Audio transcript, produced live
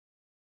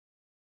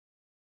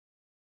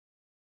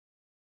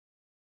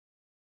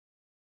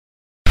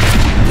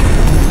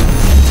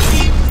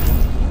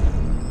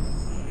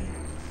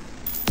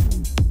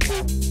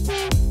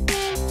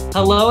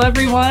Hello,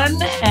 everyone,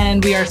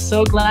 and we are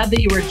so glad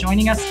that you are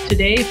joining us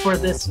today for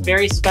this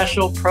very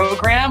special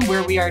program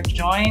where we are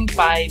joined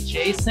by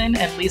Jason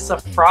and Lisa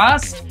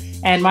Frost.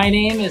 And my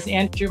name is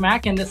Andrew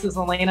Mack, and this is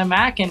Alaina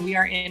Mack, and we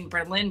are in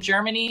Berlin,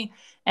 Germany.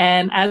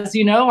 And as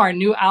you know, our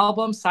new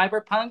album,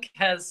 Cyberpunk,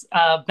 has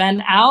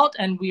been out,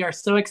 and we are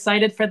so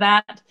excited for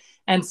that.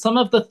 And some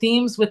of the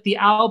themes with the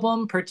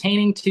album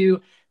pertaining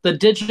to the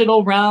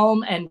digital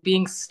realm and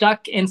being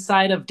stuck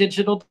inside of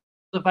digital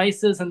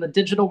devices in the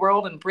digital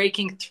world and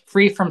breaking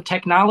free from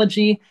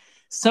technology.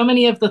 So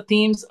many of the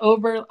themes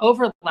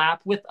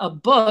overlap with a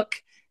book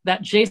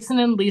that Jason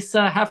and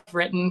Lisa have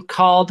written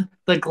called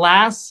The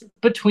Glass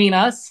Between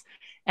Us.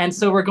 And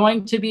so we're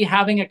going to be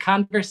having a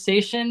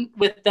conversation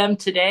with them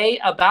today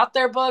about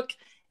their book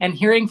and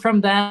hearing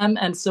from them.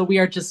 And so we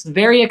are just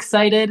very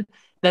excited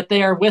that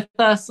they are with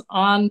us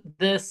on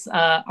this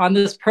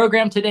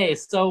program today.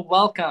 So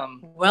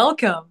welcome.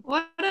 Welcome.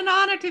 What an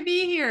honor to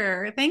be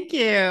here. Thank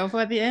you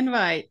for the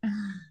invite.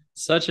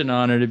 Such an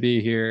honor to be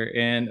here.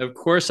 And of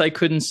course, I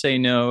couldn't say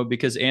no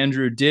because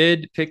Andrew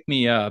did pick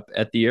me up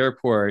at the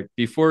airport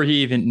before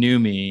he even knew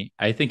me.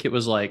 I think it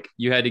was like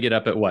you had to get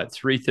up at what,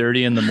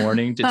 3:30 in the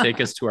morning to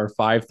take us to our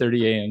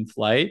 5:30 a.m.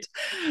 flight.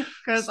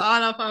 Because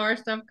all of our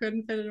stuff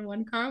couldn't fit in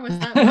one car. Was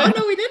that? Oh,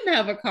 no, we didn't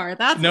have a car.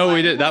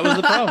 We did. That was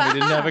the problem. We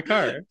didn't have a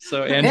car.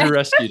 So Andrew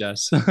rescued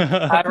us.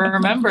 I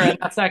remember, and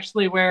that's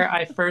actually where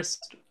I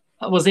first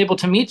was able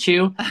to meet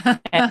you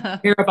and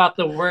hear about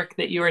the work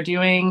that you are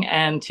doing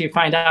and to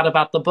find out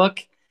about the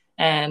book.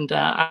 And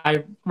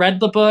I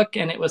read the book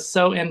and it was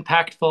so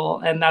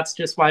impactful. And that's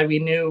just why we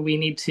knew we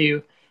need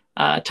to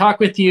talk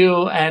with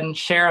you and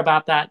share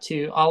about that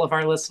to all of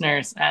our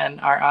listeners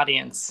and our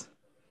audience.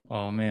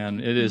 Oh, man,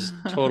 it is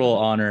total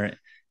honor.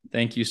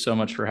 Thank you so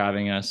much for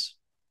having us.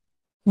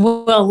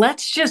 Well,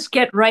 let's just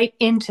get right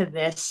into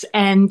this.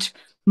 And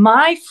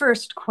my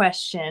first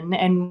question,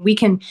 and we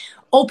can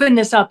open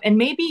this up, and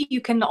maybe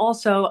you can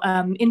also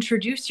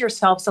introduce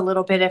yourselves a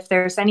little bit if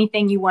there's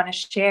anything you want to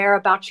share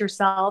about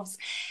yourselves.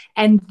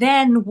 And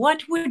then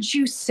what would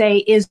you say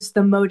is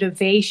the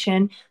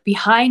motivation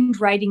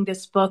behind writing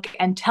this book?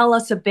 And tell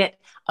us a bit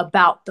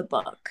about the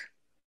book.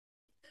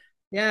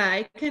 Yeah,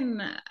 I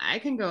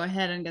can go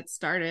ahead and get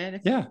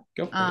started. Yeah,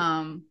 go for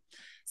it.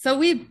 So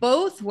we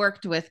both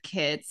worked with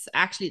kids.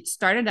 Actually, it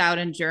started out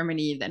in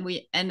Germany. Then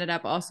we ended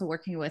up also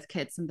working with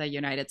kids in the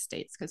United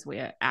States because we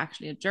are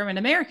actually a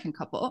German-American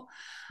couple.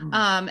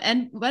 Mm-hmm.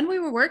 And when we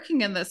were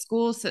working in the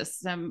school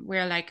system,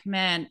 we're like,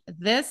 man,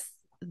 this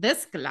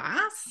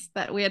glass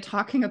that we are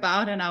talking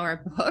about in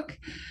our book,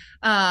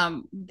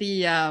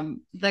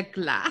 the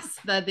glass,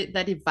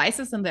 the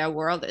devices in their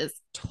world is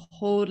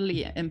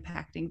totally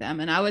impacting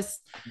them. And I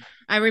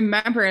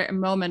remember a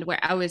moment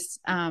where I was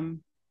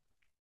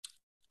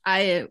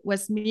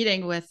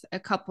meeting with a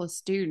couple of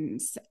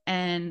students,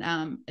 and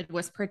it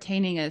was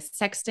pertaining a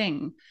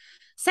sexting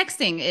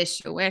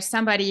issue where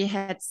somebody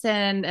had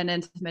sent an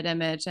intimate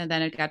image and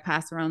then it got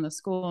passed around the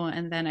school.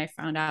 And then I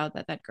found out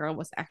that girl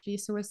was actually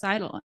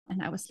suicidal.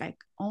 And I was like,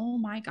 oh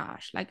my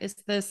gosh, like, is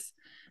this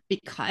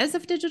because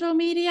of digital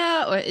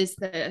media, or is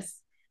this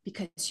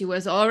because she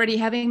was already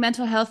having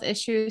mental health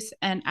issues?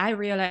 And I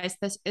realized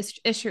this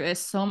issue is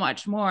so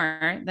much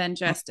more than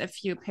just a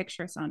few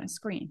pictures on a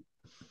screen.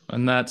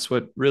 And that's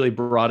what really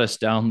brought us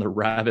down the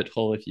rabbit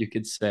hole, if you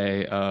could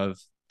say, of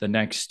the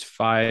next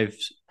 5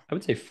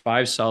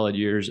 solid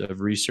years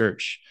of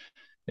research.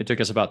 It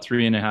took us about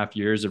 3.5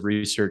 years of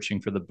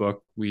researching for the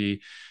book.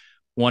 We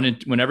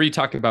wanted, whenever you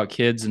talk about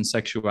kids and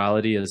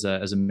sexuality as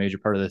a major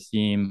part of the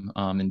theme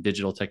in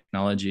digital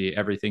technology,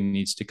 everything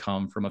needs to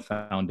come from a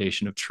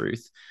foundation of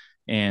truth.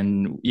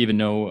 And even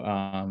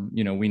though,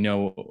 we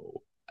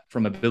know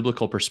from a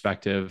biblical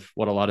perspective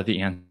what a lot of the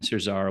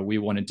answers are, we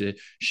wanted to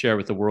share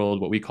with the world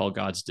what we call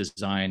God's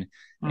design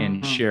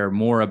and share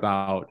more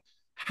about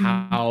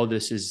how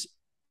this is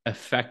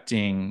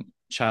affecting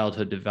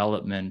childhood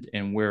development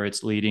and where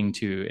it's leading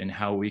to, and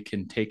how we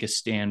can take a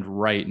stand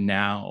right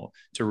now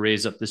to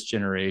raise up this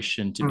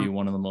generation to be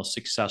one of the most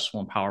successful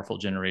and powerful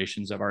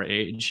generations of our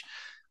age.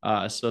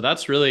 So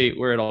that's really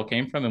where it all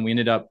came from. And we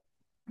ended up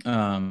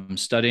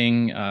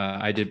studying.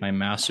 I did my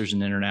master's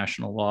in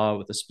international law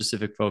with a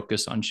specific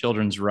focus on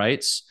children's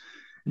rights.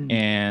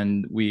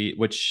 And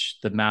which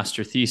the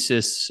master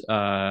thesis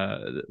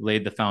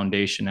laid the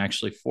foundation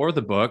actually for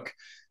the book.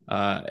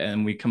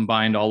 And we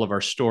combined all of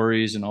our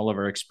stories and all of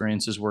our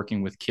experiences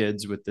working with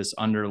kids with this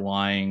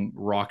underlying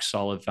rock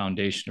solid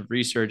foundation of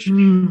research,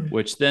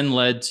 which then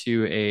led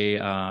to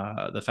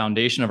the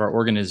foundation of our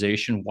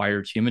organization,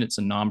 Wired Human. It's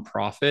a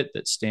nonprofit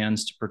that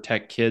stands to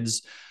protect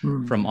kids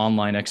from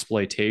online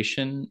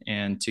exploitation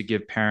and to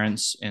give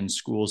parents and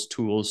schools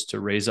tools to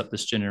raise up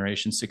this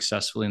generation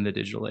successfully in the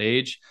digital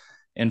age.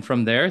 And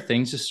from there,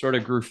 things just sort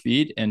of grew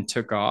feet and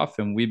took off.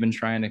 And we've been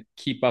trying to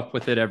keep up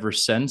with it ever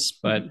since.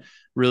 But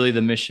really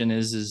the mission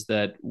is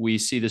that we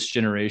see this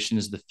generation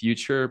as the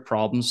future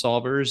problem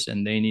solvers,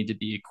 and they need to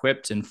be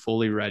equipped and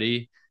fully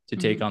ready to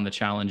take on the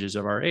challenges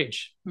of our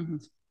age.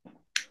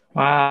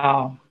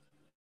 Wow.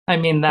 I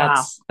mean,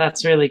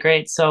 that's really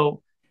great.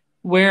 So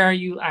where are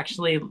you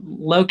actually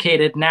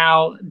located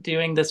now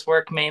doing this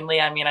work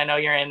mainly? I mean, I know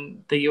you're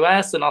in the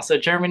US and also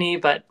Germany,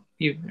 but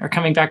you are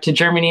coming back to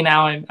Germany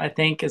now, I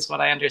think, is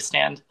what I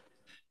understand.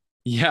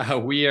 Yeah,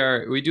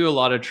 we do a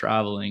lot of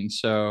traveling.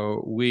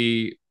 So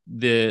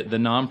the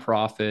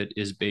nonprofit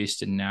is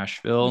based in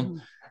Nashville. Mm-hmm.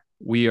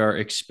 We are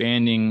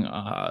expanding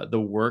the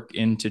work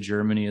into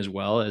Germany as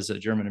well. As a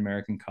German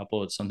American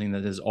couple, it's something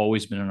that has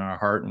always been in our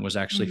heart and was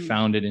actually Mm-hmm.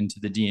 founded into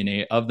the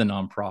DNA of the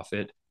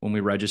nonprofit when we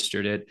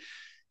registered it.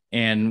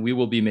 And we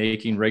will be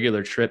making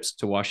regular trips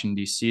to Washington,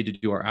 D.C. to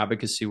do our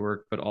advocacy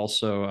work, but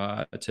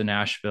also to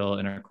Nashville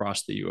and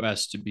across the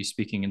U.S. to be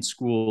speaking in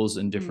schools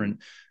and different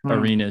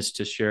arenas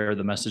to share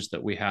the message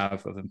that we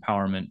have of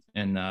empowerment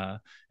and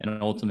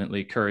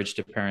ultimately courage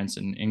to parents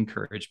and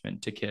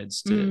encouragement to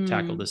kids to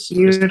tackle this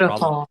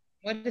problem.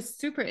 What is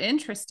super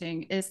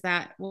interesting is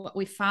that what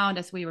we found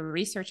as we were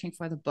researching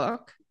for the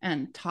book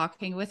and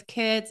talking with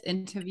kids,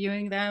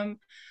 interviewing them,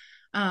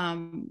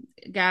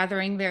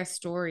 gathering their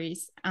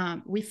stories,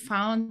 we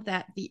found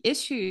that the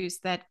issues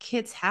that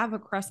kids have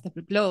across the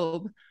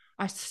globe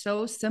are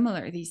so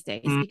similar these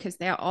days because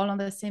they're all on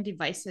the same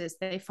devices.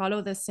 They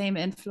follow the same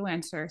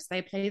influencers.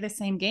 They play the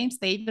same games.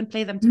 They even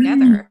play them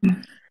together.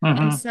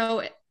 And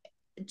so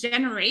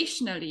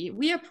generationally,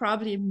 we are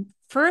probably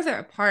further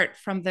apart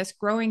from this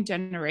growing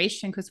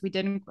generation because we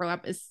didn't grow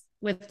up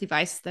with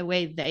devices the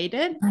way they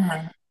did.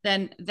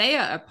 Then they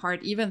are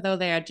apart, even though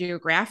they are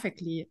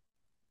geographically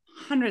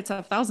hundreds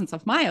of thousands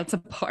of miles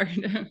apart.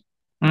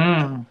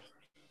 I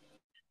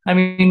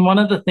mean, one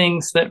of the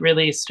things that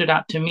really stood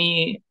out to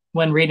me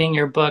when reading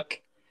your book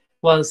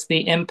was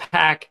the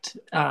impact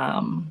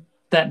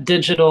that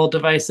digital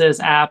devices,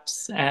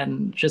 apps,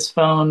 and just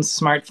phones,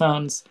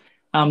 smartphones,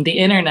 the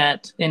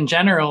internet in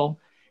general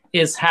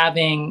is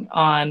having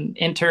on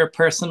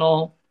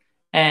interpersonal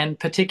and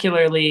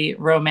particularly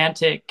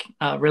romantic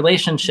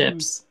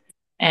relationships.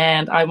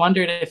 And I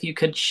wondered if you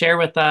could share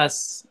with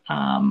us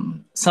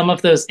some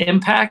of those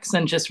impacts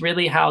and just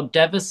really how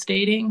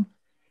devastating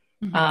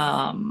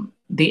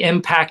the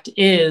impact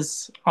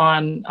is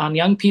on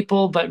young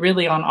people, but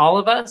really on all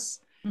of us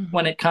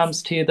when it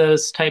comes to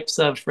those types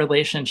of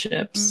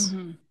relationships.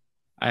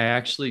 I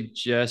actually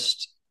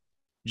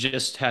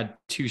just had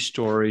two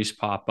stories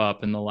pop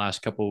up in the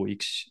last couple of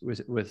weeks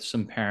with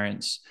some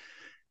parents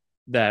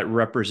that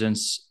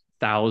represents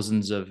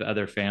thousands of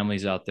other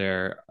families out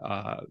there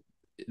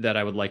that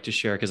I would like to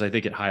share because I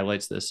think it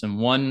highlights this. And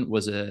one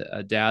was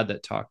a dad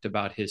that talked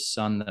about his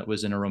son that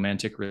was in a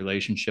romantic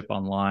relationship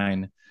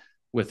online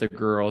with a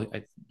girl.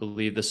 I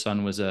believe the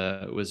son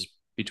was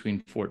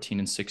between 14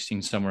 and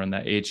 16, somewhere in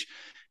that age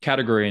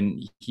category.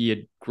 And he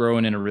had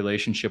grown in a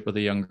relationship with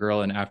a young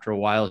girl. And after a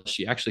while,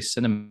 she actually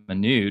sent him a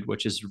nude,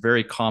 which is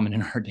very common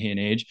in our day and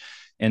age,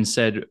 and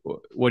said,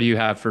 "What do you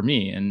have for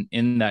me?" And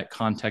in that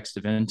context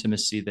of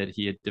intimacy that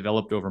he had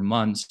developed over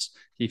months,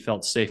 he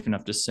felt safe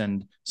enough to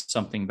send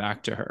something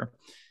back to her.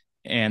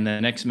 And the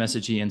next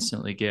message he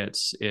instantly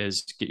gets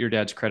is, "Get your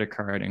dad's credit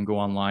card and go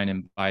online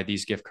and buy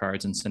these gift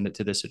cards and send it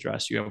to this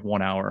address. You have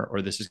 1 hour,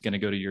 or this is going to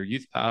go to your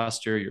youth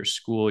pastor, your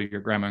school,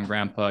 your grandma and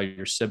grandpa,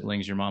 your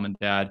siblings, your mom and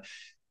dad.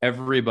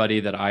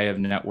 Everybody that I have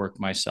networked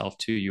myself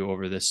to you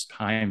over this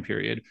time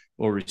period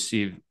will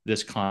receive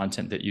this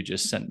content that you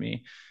just sent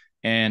me."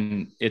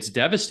 And it's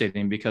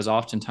devastating because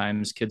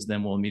oftentimes kids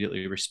then will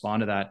immediately respond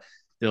to that.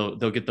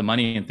 They'll get the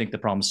money and think the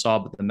problem's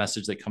solved, but the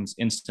message that comes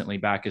instantly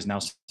back is, "Now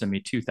send me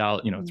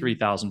 2,000,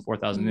 3,000,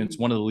 4,000. And it's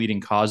one of the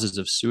leading causes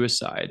of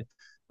suicide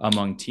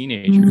among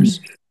teenagers.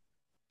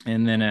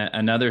 And then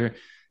another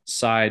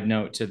side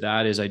note to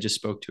that is I just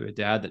spoke to a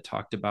dad that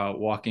talked about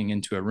walking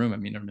into a room. I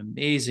mean, an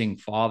amazing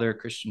father,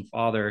 Christian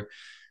father,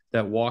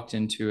 that walked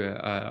into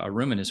a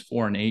room and his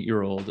 4 and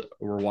 8-year-old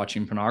were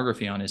watching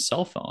pornography on his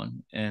cell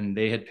phone, and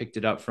they had picked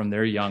it up from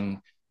their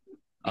young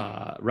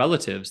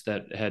relatives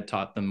that had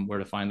taught them where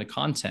to find the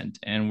content.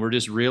 And we're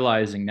just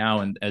realizing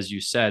now, and as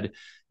you said,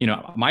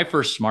 my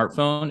first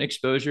smartphone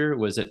exposure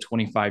was at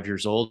 25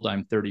 years old.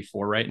 I'm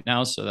 34 right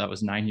now, so that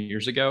was 9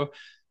 years ago.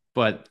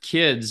 But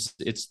kids,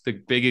 it's the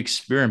big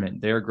experiment.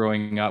 They're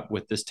growing up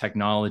with this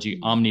technology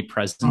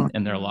omnipresent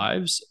in their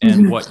lives.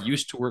 And what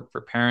used to work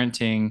for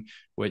parenting,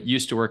 what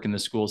used to work in the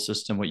school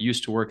system, what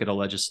used to work at a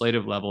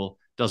legislative level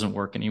doesn't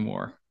work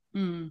anymore.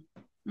 And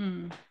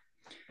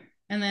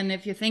then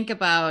if you think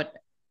about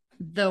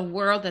the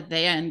world that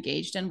they are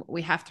engaged in,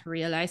 we have to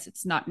realize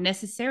it's not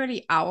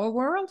necessarily our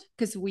world,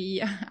 because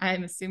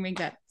I'm assuming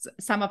that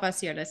some of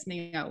us here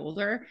listening are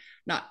older,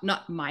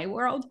 not my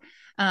world.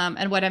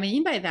 And what I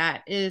mean by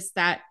that is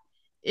that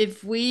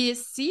if we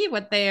see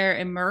what they're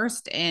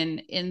immersed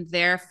in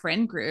their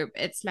friend group,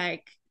 it's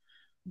like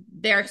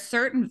there are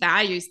certain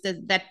values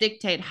that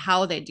dictate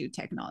how they do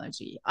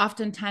technology.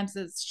 Oftentimes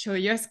it's show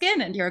your skin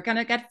and you're going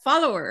to get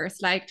followers,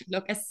 like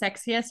look as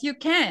sexy as you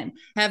can,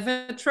 have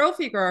a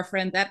trophy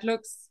girlfriend that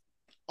looks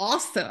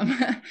awesome.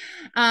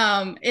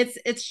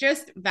 It's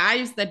just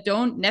values that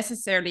don't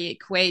necessarily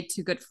equate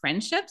to good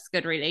friendships,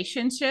 good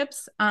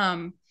relationships.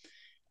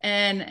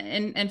 and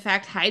in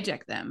fact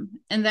hijack them.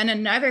 And then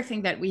another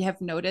thing that we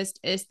have noticed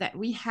is that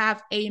we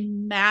have a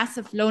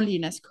massive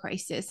loneliness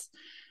crisis,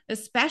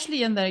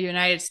 especially in the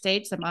United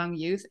States among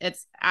youth.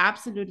 It's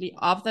absolutely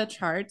off the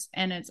charts,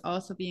 and it's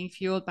also being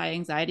fueled by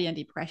anxiety and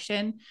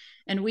depression.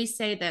 And we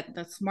say that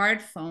the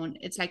smartphone,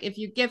 it's like if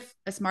you give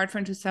a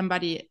smartphone to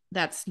somebody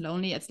that's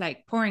lonely, it's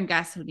like pouring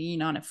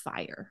gasoline on a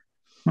fire.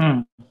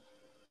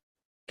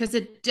 Because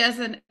it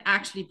doesn't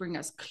actually bring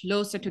us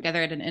closer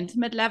together at an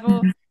intimate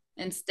level.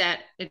 Instead,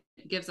 it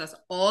gives us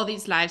all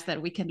these lives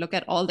that we can look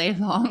at all day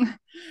long,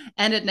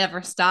 and it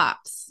never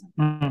stops.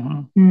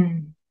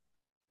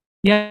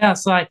 Yeah,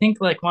 so I think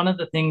like one of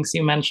the things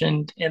you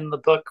mentioned in the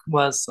book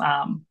was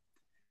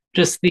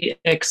just the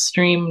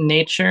extreme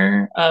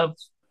nature of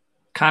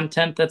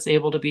content that's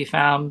able to be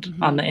found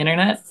on the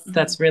internet.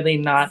 That's really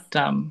not,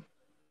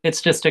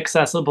 it's just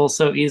accessible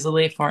so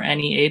easily for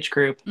any age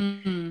group.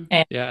 And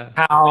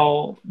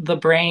how the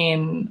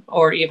brain,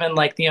 or even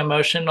like the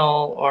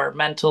emotional or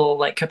mental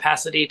like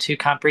capacity to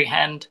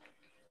comprehend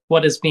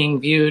what is being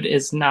viewed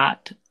is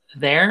not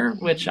there,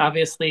 which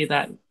obviously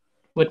that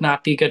would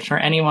not be good for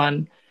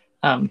anyone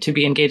to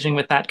be engaging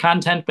with that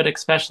content, but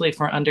especially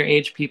for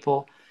underage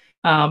people.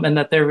 And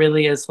that there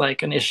really is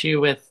like an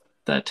issue with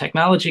the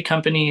technology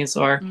companies,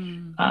 or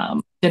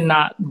did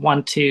not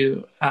want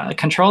to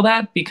control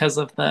that because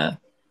of the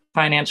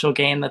financial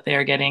gain that they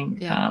are getting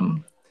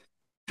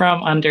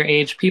from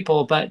underage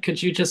people. But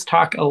could you just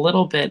talk a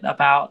little bit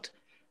about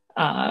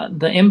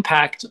the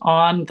impact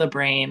on the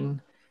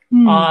brain,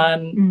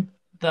 on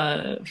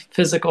the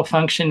physical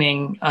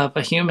functioning of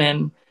a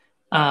human,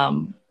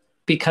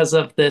 because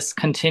of this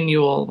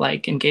continual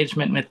like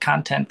engagement with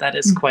content that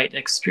is quite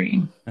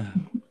extreme?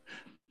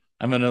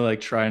 I'm going to like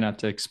try not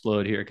to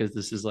explode here, because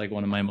this is like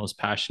one of my most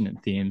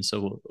passionate themes.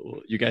 So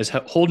you guys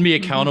hold me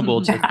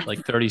accountable to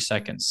like 30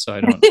 seconds so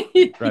I don't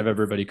drive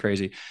everybody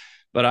crazy.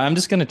 But I'm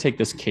just going to take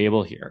this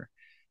cable here.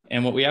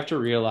 And what we have to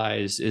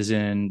realize is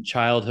in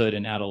childhood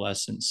and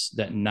adolescence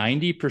that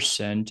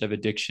 90% of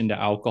addiction to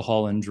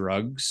alcohol and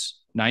drugs,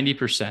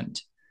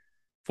 90%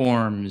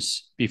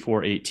 forms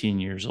before 18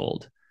 years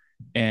old.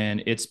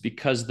 And it's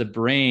because the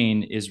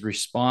brain is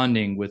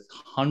responding with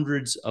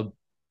hundreds of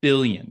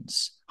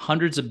billions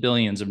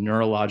of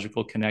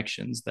neurological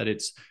connections that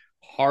it's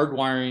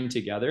hardwiring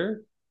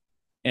together,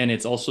 and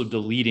it's also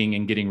deleting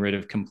and getting rid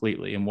of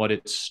completely. And what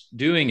it's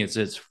doing is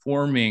it's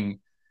forming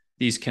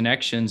these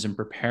connections and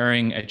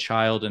preparing a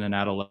child and an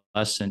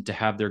adolescent to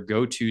have their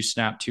go-to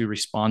snap to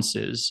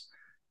responses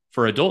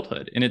for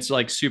adulthood. And it's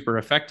like super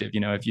effective. You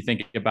know, if you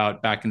think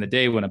about back in the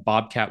day when a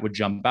bobcat would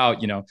jump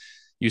out, you know,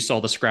 you saw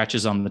the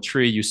scratches on the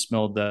tree, you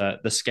smelled the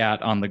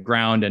scat on the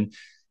ground, and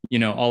you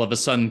know, all of a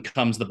sudden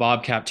comes the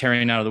bobcat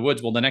tearing out of the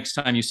woods. Well, the next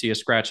time you see a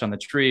scratch on the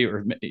tree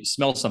or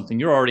smell something,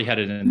 you're already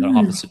headed in the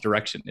opposite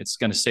direction. It's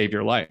going to save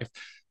your life.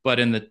 But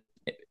in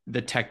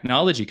the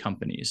technology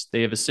companies,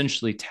 they have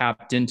essentially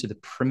tapped into the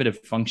primitive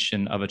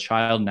function of a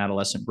child and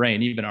adolescent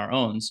brain, even our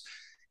own,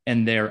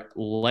 and they're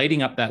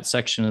lighting up that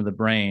section of the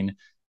brain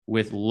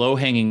with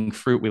low-hanging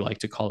fruit, we like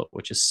to call it,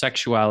 which is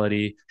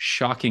sexuality,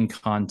 shocking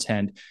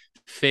content,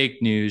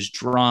 fake news,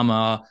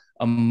 drama,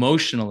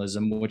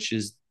 emotionalism, which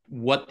is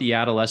what the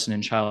adolescent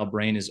and child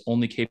brain is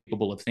only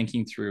capable of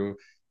thinking through.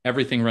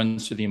 Everything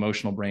runs through the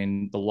emotional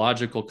brain. The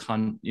logical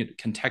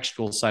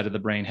contextual side of the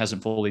brain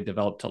hasn't fully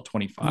developed till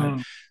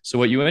 25. So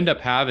what you end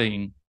up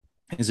having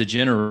is a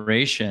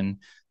generation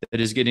that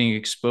is getting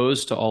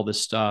exposed to all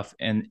this stuff,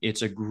 and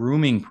it's a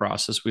grooming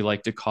process, we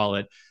like to call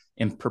it,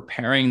 and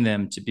preparing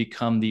them to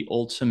become the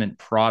ultimate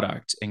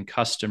product and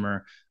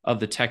customer of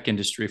the tech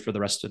industry for the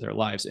rest of their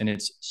lives. And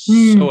it's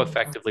so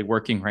effectively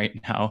working right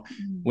now,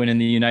 when in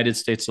the United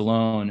States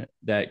alone,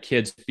 that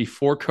kids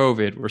before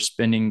COVID were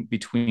spending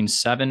between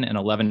 7 and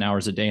 11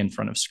 hours a day in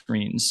front of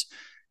screens.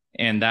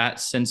 And that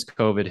since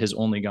COVID has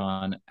only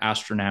gone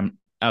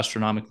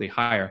astronomically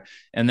higher.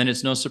 And then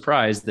it's no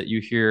surprise that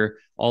you hear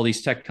all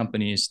these tech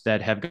companies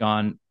that have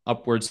gone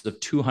upwards of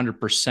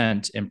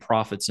 200% in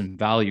profits and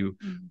value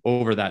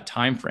over that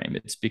time frame.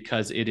 It's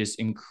because it is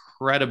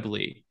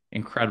incredibly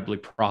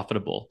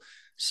profitable.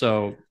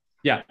 So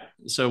yeah,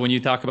 so when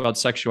you talk about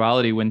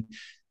sexuality, when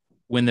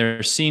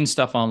they're seeing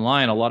stuff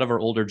online, a lot of our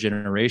older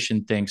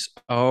generation thinks,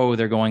 oh,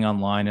 they're going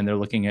online and they're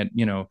looking at,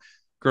 you know,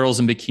 girls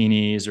in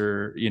bikinis,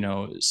 or, you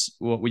know,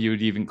 what you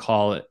would even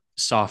call it,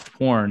 soft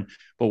porn.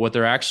 But what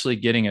they're actually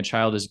getting, a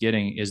child is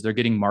getting, is they're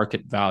getting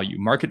market value.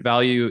 Market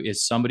value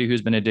is somebody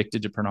who's been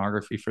addicted to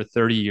pornography for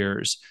 30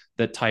 years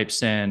that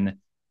types in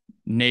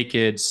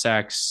naked,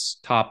 sex,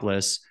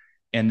 topless,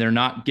 and they're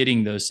not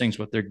getting those things.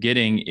 What they're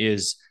getting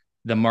is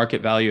the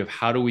market value of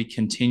how do we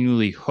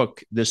continually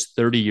hook this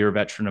 30-year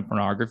veteran of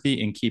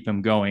pornography and keep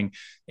him going.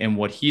 And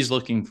what he's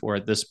looking for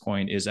at this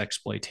point is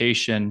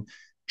exploitation,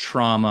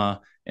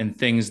 trauma, and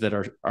things that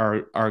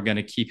are going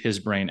to keep his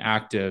brain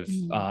active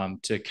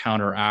to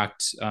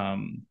counteract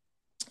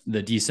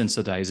the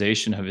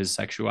desensitization of his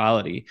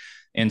sexuality.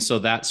 And so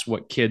that's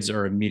what kids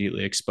are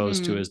immediately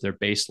exposed to as their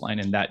baseline.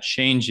 And that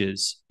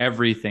changes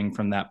everything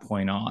from that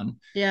point on.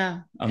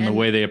 Yeah. The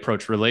way they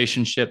approach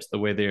relationships, the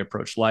way they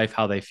approach life,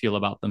 how they feel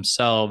about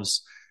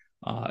themselves.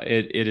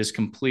 It is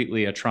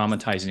completely a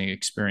traumatizing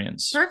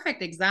experience.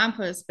 Perfect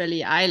example is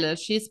Billie Eilish.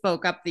 She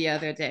spoke up the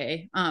other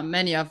day.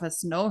 Many of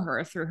us know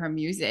her through her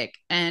music.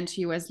 And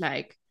she was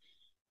like,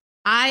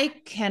 I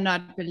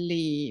cannot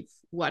believe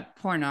what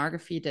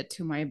pornography did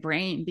to my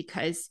brain,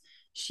 because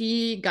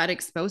she got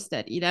exposed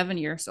at 11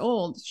 years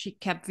old. She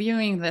kept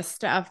viewing this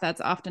stuff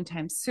that's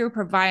oftentimes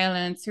super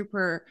violent,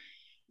 super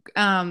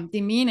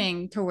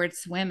demeaning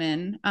towards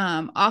women,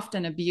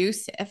 often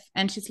abusive.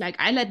 And she's like,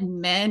 I let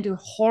men do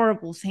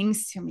horrible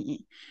things to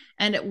me.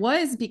 And it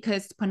was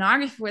because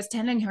pornography was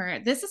telling her,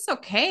 this is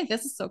okay.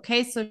 This is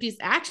okay. So she's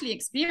actually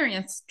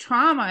experienced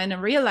trauma in a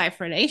real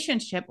life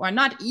relationship, or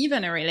not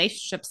even a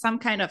relationship, some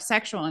kind of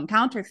sexual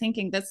encounter,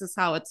 thinking this is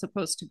how it's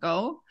supposed to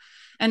go.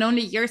 And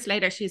only years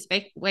later, she's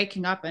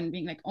waking up and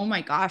being like, oh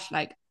my gosh,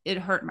 like it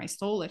hurt my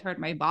soul. It hurt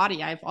my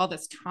body. I have all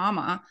this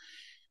trauma.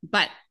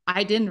 But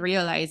I didn't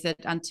realize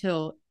it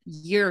until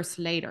years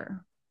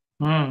later.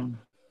 And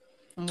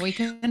we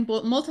can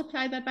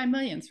multiply that by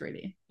millions,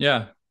 really.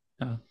 Yeah.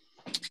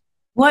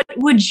 What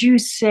would you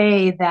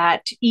say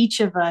that each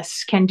of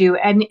us can do,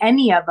 and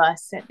any of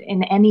us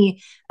in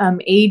any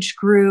age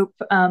group,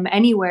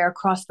 anywhere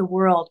across the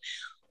world?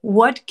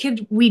 What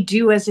could we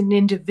do as an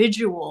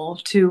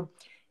individual to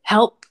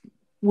help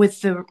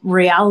with the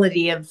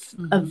reality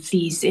of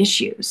these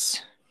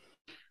issues?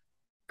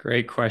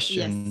 Great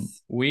question.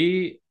 Yes.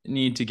 We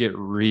need to get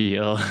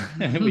real.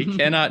 We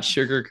cannot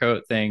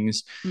sugarcoat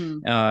things,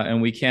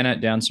 and we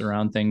cannot dance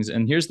around things.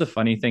 And here's the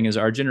funny thing is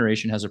our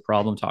generation has a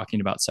problem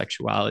talking about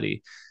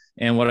sexuality.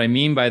 And what I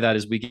mean by that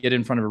is we get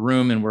in front of a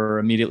room and we're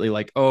immediately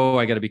like, oh,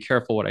 I got to be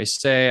careful what I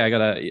say.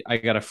 I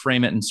gotta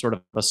frame it in sort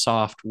of a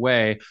soft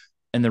way.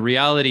 And the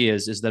reality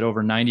is that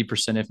over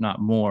 90%, if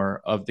not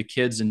more, of the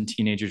kids and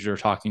teenagers you're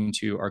talking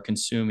to are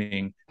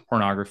consuming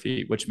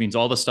pornography, which means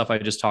all the stuff I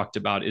just talked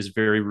about is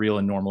very real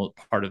and normal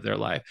part of their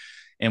life.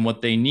 And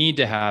what they need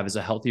to have is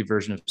a healthy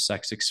version of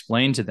sex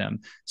explained to them,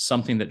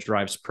 something that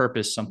drives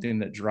purpose, something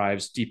that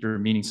drives deeper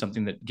meaning,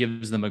 something that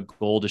gives them a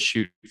goal to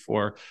shoot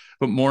for.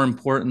 But more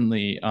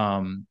importantly,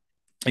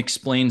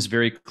 explains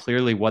very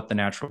clearly what the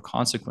natural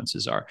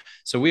consequences are.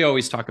 So we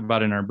always talk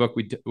about in our book,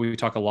 we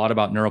talk a lot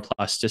about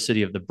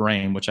neuroplasticity of the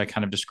brain, which I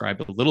kind of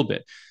described a little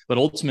bit. But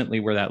ultimately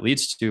where that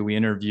leads to, we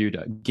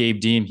interviewed Gabe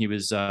Deem. He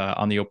was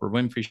on the Oprah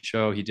Winfrey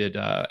Show. He did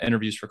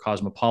interviews for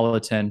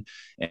Cosmopolitan,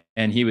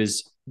 and he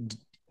was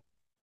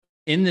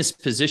in this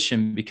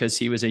position because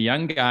he was a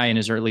young guy in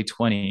his early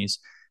 20s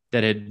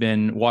that had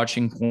been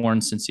watching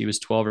porn since he was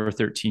 12 or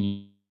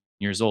 13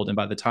 years old. And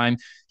by the time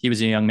he was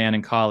a young man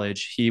in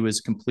college, he was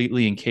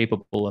completely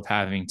incapable of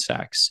having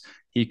sex.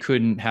 He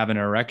couldn't have an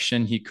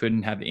erection. He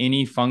couldn't have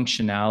any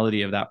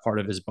functionality of that part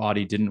of his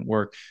body didn't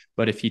work.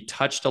 But if he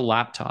touched a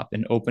laptop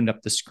and opened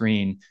up the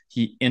screen,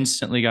 he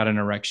instantly got an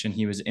erection.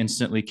 He was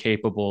instantly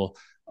capable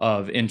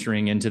of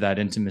entering into that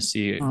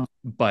intimacy,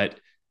 but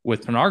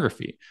with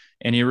pornography.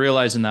 And he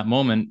realized in that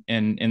moment,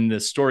 and the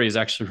story is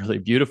actually really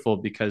beautiful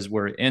because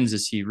where it ends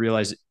is he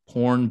realized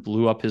porn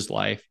blew up his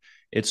life.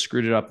 It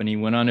screwed it up, and he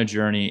went on a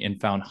journey and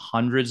found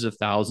hundreds of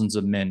thousands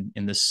of men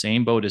in the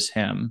same boat as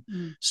him,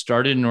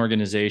 started an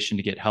organization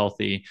to get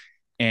healthy,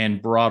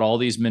 and brought all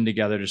these men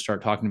together to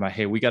start talking about,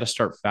 hey, we got to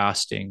start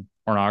fasting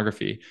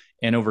pornography.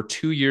 And over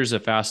 2 years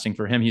of fasting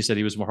for him, he said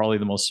he was probably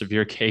the most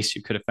severe case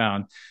you could have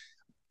found.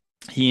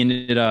 He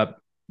ended up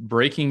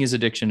breaking his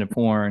addiction to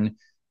porn,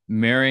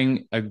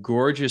 marrying a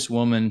gorgeous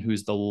woman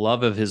who's the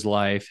love of his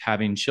life,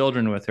 having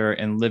children with her,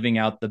 and living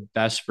out the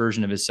best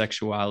version of his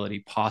sexuality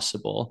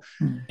possible.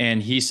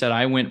 And he said,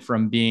 I went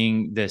from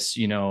being this,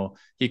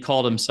 he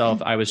called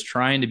himself, I was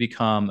trying to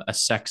become a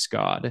sex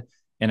god,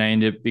 and I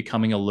ended up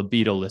becoming a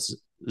libidoless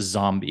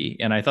zombie.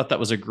 And I thought that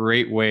was a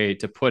great way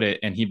to put it.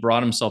 And he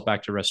brought himself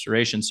back to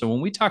restoration. So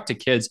when we talk to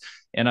kids,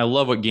 and I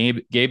love what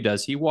Gabe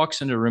does, he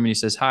walks into a room and he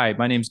says, hi,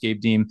 my name's Gabe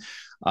Deem.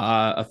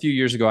 A few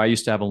years ago, I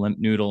used to have a limp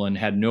noodle and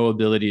had no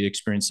ability to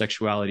experience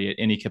sexuality at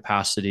any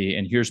capacity.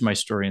 And here's my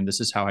story. And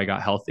this is how I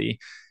got healthy.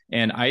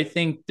 And I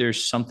think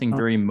there's something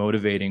very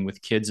motivating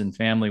with kids and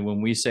family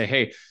when we say,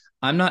 hey,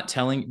 I'm not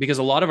telling, because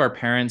a lot of our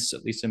parents,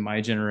 at least in my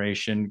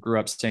generation, grew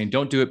up saying,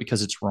 don't do it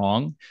because it's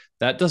wrong.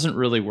 That doesn't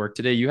really work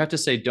today. You have to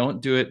say,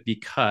 don't do it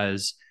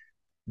because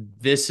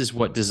this is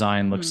what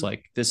design looks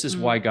like. This is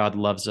why God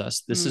loves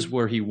us. This is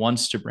where he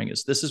wants to bring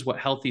us. This is what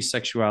healthy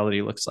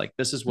sexuality looks like.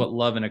 This is what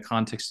love in a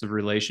context of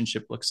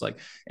relationship looks like.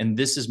 And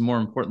this is, more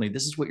importantly,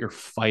 this is what you're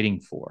fighting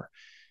for.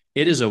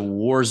 It is a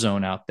war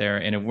zone out there.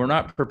 And if we're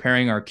not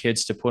preparing our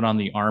kids to put on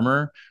the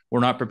armor, we're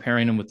not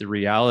preparing them with the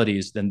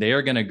realities, then they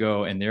are going to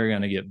go and they're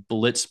going to get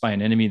blitzed by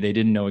an enemy they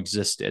didn't know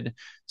existed.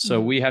 So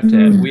we have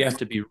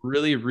to be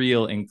really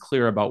real and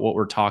clear about what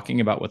we're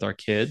talking about with our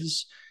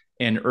kids.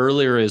 And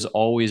earlier is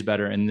always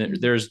better.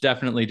 And there's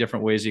definitely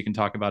different ways you can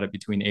talk about it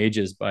between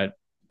ages, but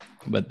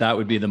that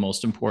would be the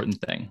most important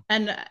thing.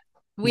 And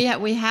we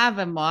have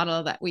a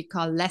model that we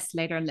call less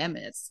later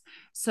limits.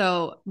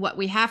 So what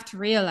we have to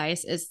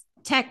realize is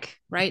tech,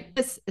 right?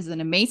 This is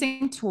an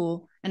amazing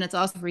tool, and it's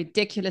also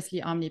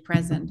ridiculously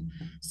omnipresent.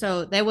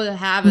 So they will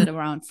have it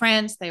around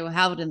friends, they will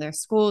have it in their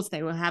schools,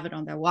 they will have it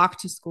on their walk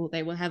to school,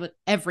 they will have it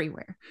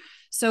everywhere.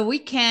 So we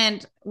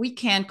can't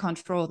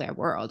control their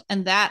world.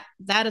 And that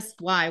is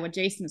why what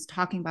Jason is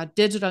talking about,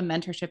 digital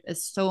mentorship,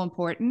 is so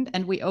important.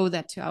 And we owe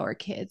that to our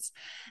kids.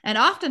 And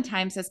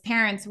oftentimes as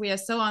parents, we are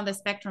so on the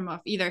spectrum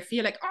of either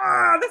feel like,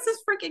 oh, this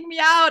is freaking me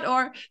out,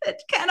 or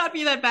it cannot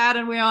be that bad.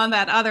 And we're on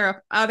that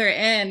other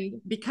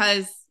end,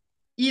 because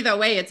either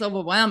way, it's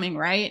overwhelming,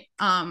 right?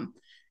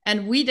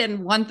 And we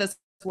didn't want this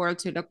world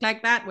to look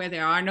like that, where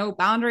there are no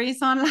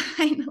boundaries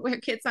online, where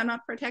kids are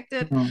not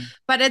protected.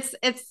 But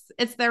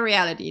it's their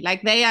reality.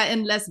 Like, they are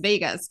in Las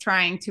Vegas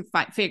trying to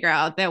figure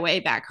out their way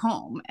back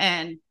home,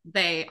 and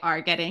they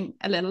are getting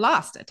a little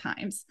lost at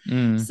times.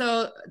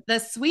 So the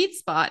sweet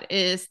spot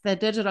is the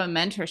digital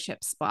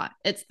mentorship spot.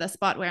 It's the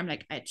spot where I'm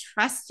like, I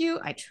trust you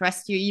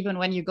even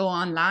when you go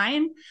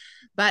online,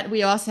 but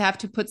we also have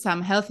to put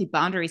some healthy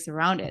boundaries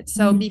around it.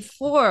 So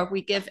before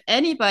we give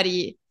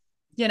anybody,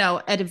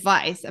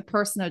 a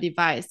personal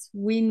device,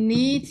 we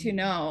need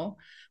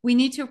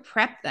to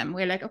prep them.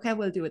 We're like, okay,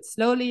 we'll do it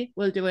slowly,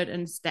 we'll do it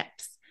in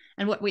steps.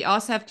 And what we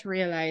also have to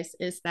realize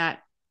is that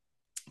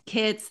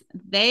kids,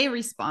 they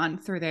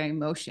respond through their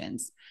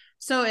emotions.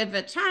 So if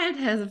a child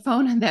has a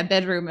phone in their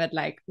bedroom at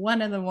like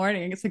 1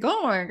 a.m, it's like,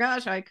 oh my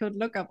gosh, I could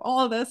look up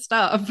all this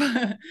stuff.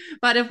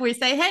 But if we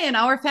say, hey, in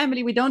our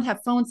family, we don't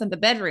have phones in the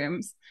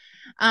bedrooms,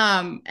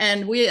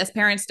 and we as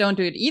parents don't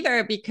do it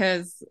either,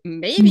 because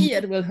maybe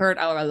it will hurt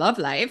our love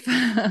life,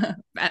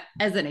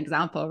 as an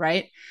example,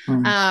 right?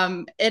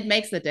 It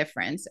makes a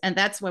difference. And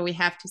that's where we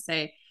have to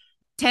say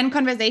 10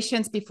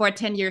 conversations before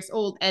 10 years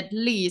old, at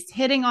least,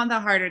 hitting on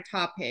the harder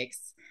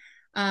topics.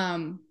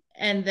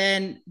 And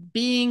then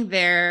being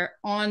there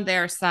on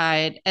their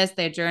side as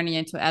they journey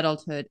into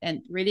adulthood,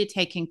 and really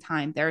taking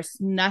time. There's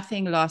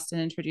nothing lost in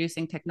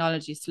introducing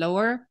technology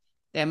slower.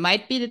 There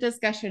might be the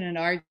discussion and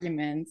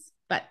arguments,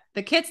 but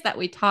the kids that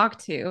we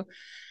talk to,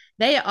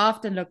 they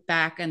often look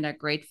back and are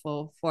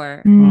grateful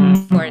for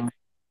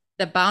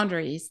the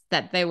boundaries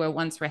that they were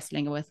once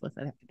wrestling with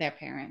their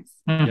parents.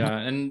 Yeah,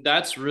 and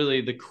that's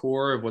really the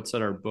core of what's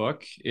at our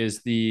book,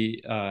 is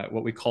the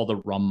what we call the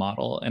RUM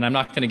model. And I'm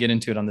not going to get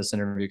into it on this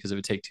interview because it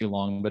would take too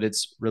long, but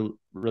it's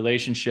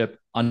relationship,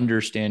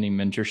 understanding,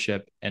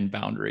 mentorship, and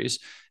boundaries.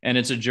 And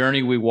it's a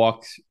journey we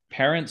walk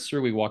parents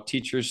through, we walk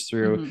teachers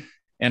through.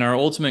 And our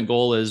ultimate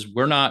goal is,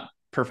 we're not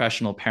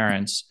professional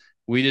parents.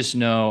 We just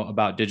know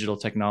about digital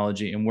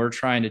technology, and we're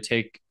trying to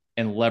take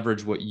and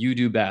leverage what you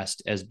do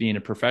best as being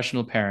a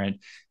professional parent,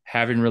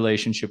 having a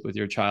relationship with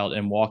your child,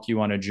 and walk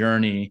you on a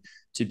journey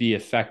to be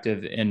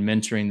effective in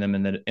mentoring them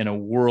in a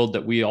world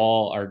that we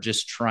all are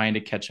just trying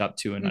to catch up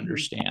to and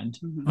understand.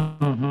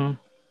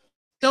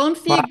 Don't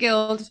feel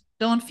guilt.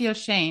 Don't feel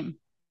shame.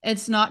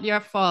 It's not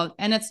your fault,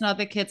 and it's not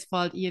the kid's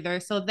fault either.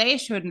 So they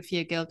shouldn't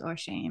feel guilt or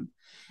shame.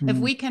 If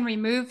we can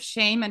remove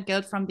shame and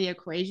guilt from the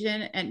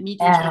equation and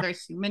meet each other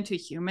human to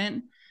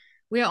human,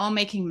 we are all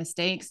making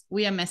mistakes.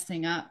 We are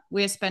messing up.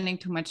 We are spending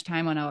too much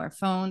time on our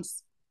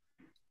phones.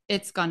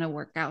 It's going to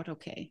work out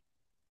okay.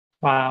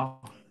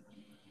 Wow.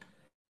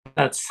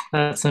 That's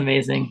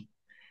amazing.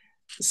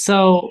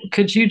 So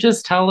could you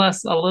just tell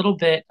us a little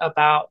bit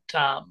about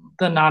the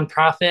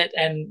nonprofit,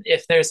 and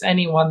if there's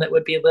anyone that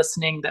would be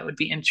listening that would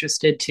be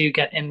interested to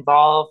get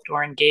involved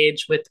or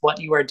engage with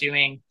what you are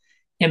doing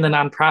in the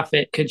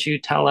nonprofit, could you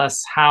tell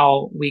us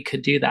how we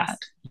could do that?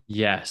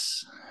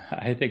 Yes.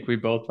 I think we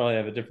both probably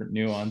have a different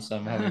nuance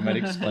on how we might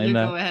explain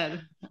that. Go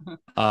ahead.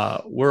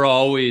 We're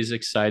always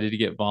excited to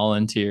get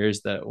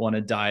volunteers that want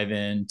to dive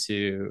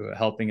into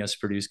helping us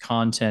produce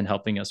content,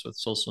 helping us with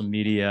social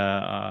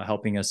media,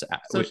 helping us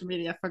social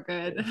media for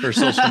good,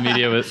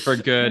 for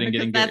good, and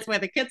getting that's where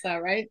the kids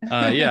are, right?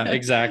 Yeah,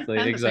 exactly.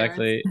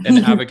 And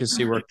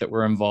advocacy work that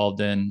we're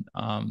involved in.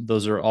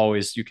 Those are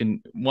always,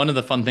 one of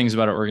the fun things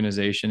about our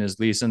organization is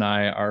Lisa and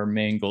I, our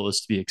main goal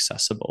is to be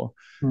accessible.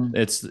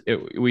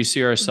 We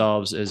see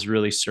ourselves as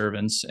really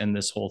servants in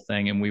this whole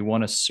thing, and we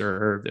want to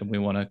serve, and we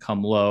want to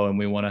come low, and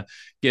we want to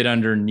get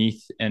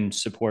underneath and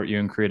support you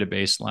and create a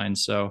baseline.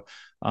 So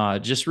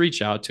just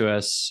reach out to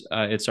us.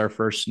 It's our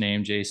first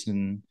name,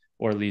 Jason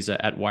or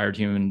Lisa, at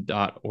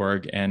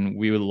wiredhuman.org. And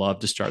we would love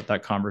to start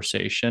that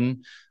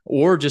conversation,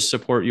 or just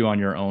support you on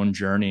your own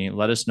journey.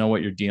 Let us know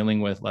what you're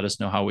dealing with. Let us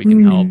know how we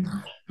can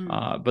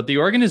help. But the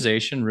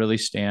organization really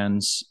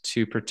stands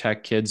to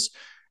protect kids.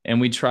 And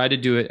we try to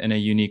do it in a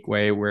unique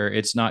way, where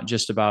it's not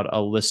just about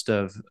a list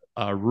of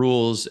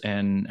rules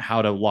and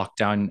how to lock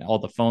down all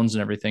the phones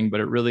and everything, but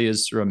it really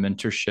is through a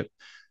mentorship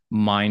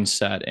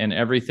mindset. And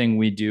everything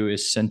we do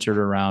is centered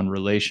around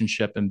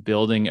relationship and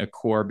building a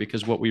core,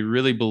 because what we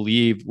really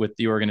believe with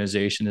the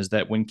organization is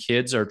that when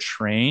kids are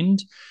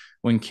trained,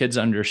 when kids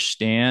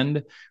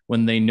understand,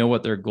 when they know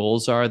what their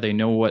goals are, they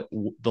know what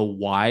the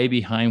why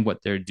behind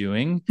what they're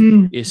doing,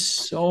 is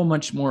so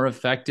much more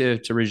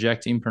effective to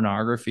rejecting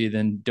pornography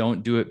than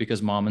don't do it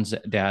because mom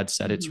and dad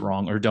said it's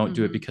wrong, or don't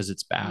do it because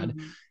it's bad.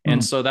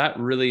 And so that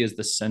really is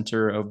the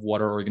center of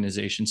what our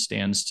organization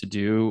stands to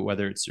do,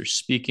 whether it's through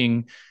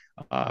speaking,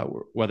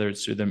 whether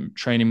it's through the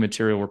training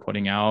material we're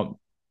putting out.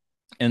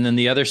 And then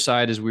the other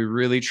side is we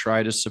really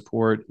try to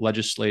support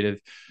legislative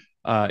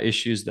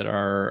issues that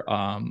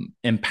are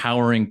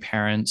empowering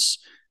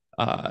parents,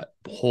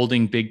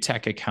 holding big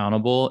tech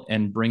accountable,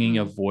 and bringing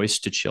a voice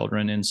to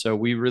children. And so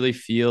we really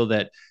feel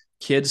that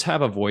kids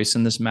have a voice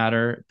in this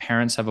matter,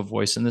 parents have a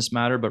voice in this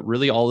matter, but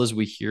really all as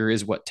we hear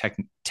is what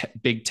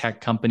big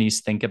tech companies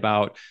think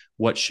about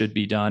what should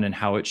be done and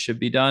how it should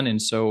be done.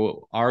 And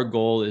so our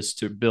goal is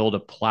to build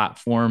a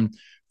platform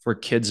for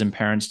kids and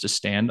parents to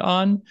stand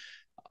on,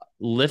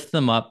 lift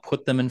them up,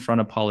 put them in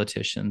front of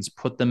politicians,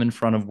 put them in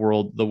front of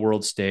the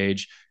world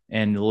stage,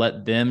 and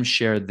let them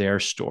share their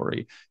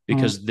story,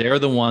 because they're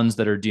the ones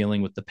that are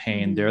dealing with the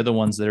pain. They're the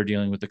ones that are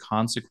dealing with the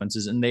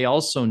consequences. And they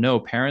also know,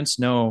 parents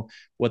know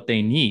what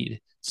they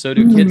need. So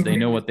do kids. They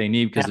know what they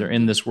need because they're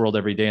in this world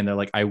every day. And they're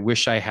like, I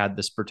wish I had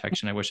this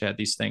protection. I wish I had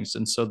these things.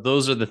 And so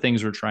those are the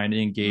things we're trying to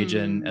engage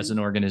in as an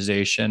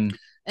organization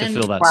to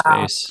fill that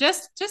space.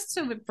 Just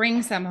to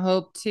bring some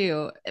hope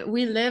too,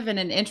 we live in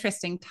an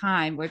interesting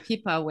time where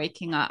people are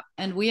waking up,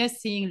 and we are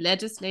seeing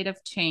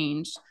legislative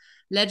change,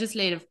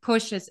 legislative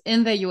pushes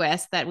in the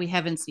US that we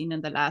haven't seen in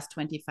the last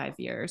 25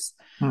 years.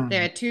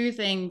 There are two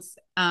things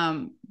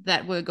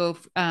that will go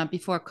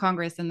before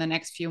Congress in the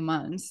next few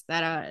months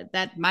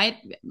that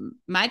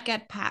might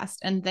get passed,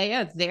 and they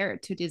are there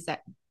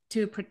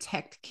to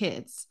protect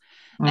kids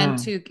and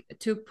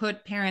to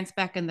put parents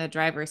back in the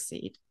driver's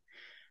seat.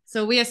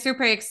 So we are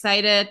super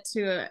excited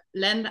to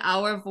lend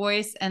our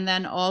voice, and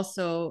then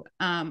also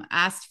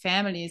ask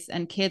families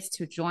and kids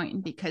to join,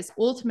 because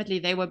ultimately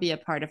they will be a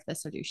part of the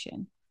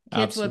solution.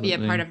 Kids will be a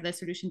part of the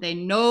solution. They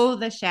know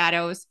the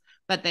shadows,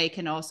 but they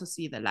can also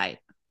see the light.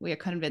 We are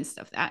convinced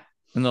of that.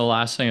 And the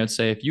last thing I'd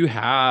say, if you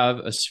have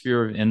a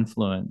sphere of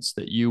influence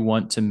that you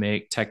want to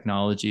make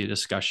technology a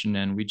discussion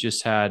in, we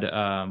just had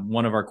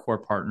one of our core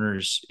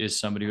partners is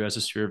somebody who has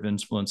a sphere of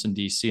influence in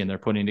DC, and they're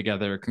putting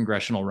together a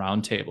congressional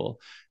roundtable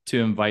to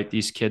invite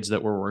these kids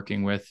that we're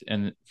working with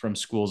and from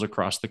schools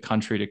across the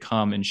country to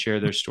come and share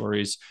their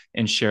stories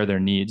and share their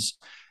needs.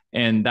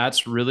 And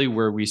that's really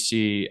where we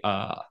see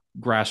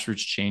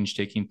grassroots change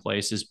taking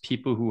place, is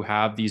people who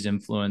have these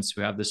influence,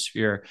 who have the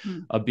sphere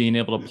of being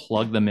able to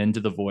plug them into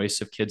the voice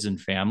of kids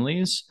and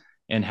families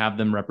and have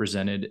them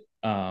represented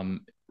in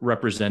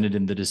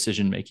the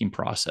decision-making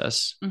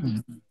process.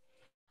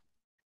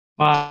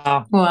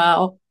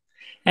 Wow.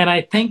 And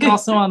I think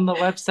also on the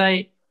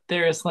website,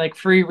 there's like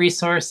free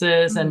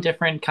resources and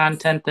different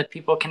content that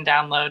people can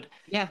download.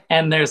 Yeah.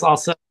 And there's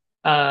also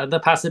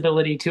the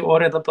possibility to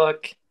order the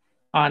book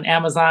on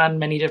Amazon,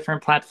 many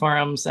different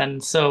platforms.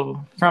 And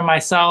so from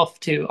myself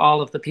to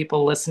all of the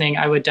people listening,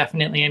 I would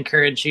definitely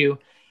encourage you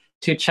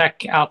to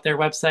check out their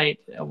website.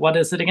 What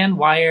is it again?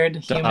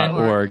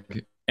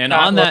 wiredhuman.org. And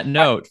on that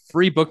note,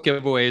 free book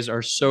giveaways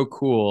are so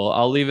cool.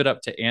 I'll leave it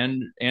up to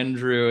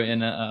Andrew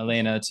and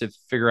Alaina to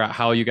figure out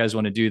how you guys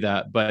want to do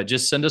that. But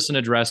just send us an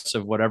address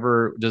of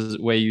whatever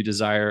way you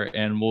desire,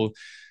 and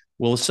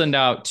we'll send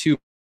out 2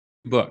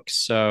 books.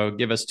 So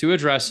give us 2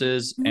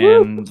 addresses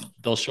and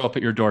they'll show up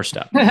at your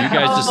doorstep. You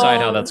guys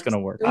decide how that's going to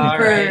work. All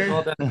right,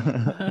 well,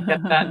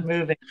 get that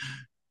moving.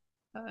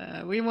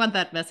 We want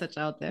that message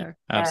out there.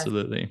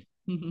 Absolutely.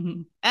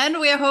 And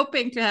we are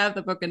hoping to have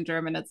the book in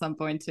German at some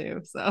point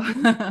too. So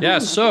yeah,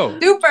 so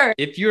super.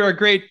 If you're a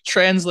great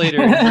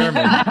translator in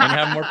German and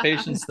have more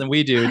patience than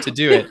we do to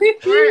do it,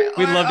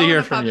 we'd love to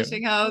hear from you.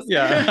 House.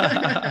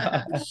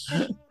 Yeah.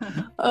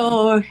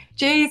 Oh,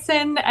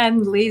 Jason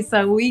and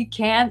Lisa, we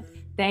can't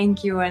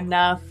thank you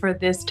enough for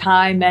this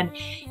time, and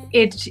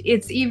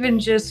it's even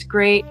just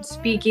great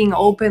speaking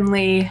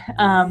openly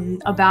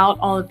about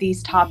all of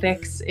these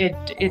topics.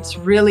 It's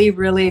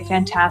really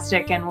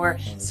fantastic, and we're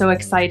so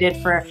excited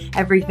for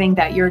everything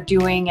that you're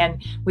doing,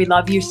 and we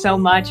love you so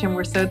much, and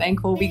we're so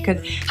thankful we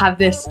could have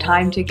this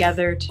time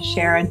together to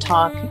share and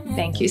talk.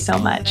 Thank you so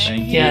much.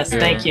 Thank you. Yes,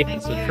 thank you.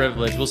 It's a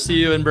privilege. We'll see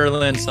you in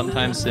Berlin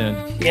sometime soon.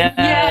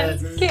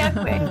 Yes, can't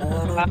wait.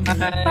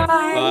 Bye.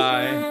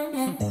 Bye.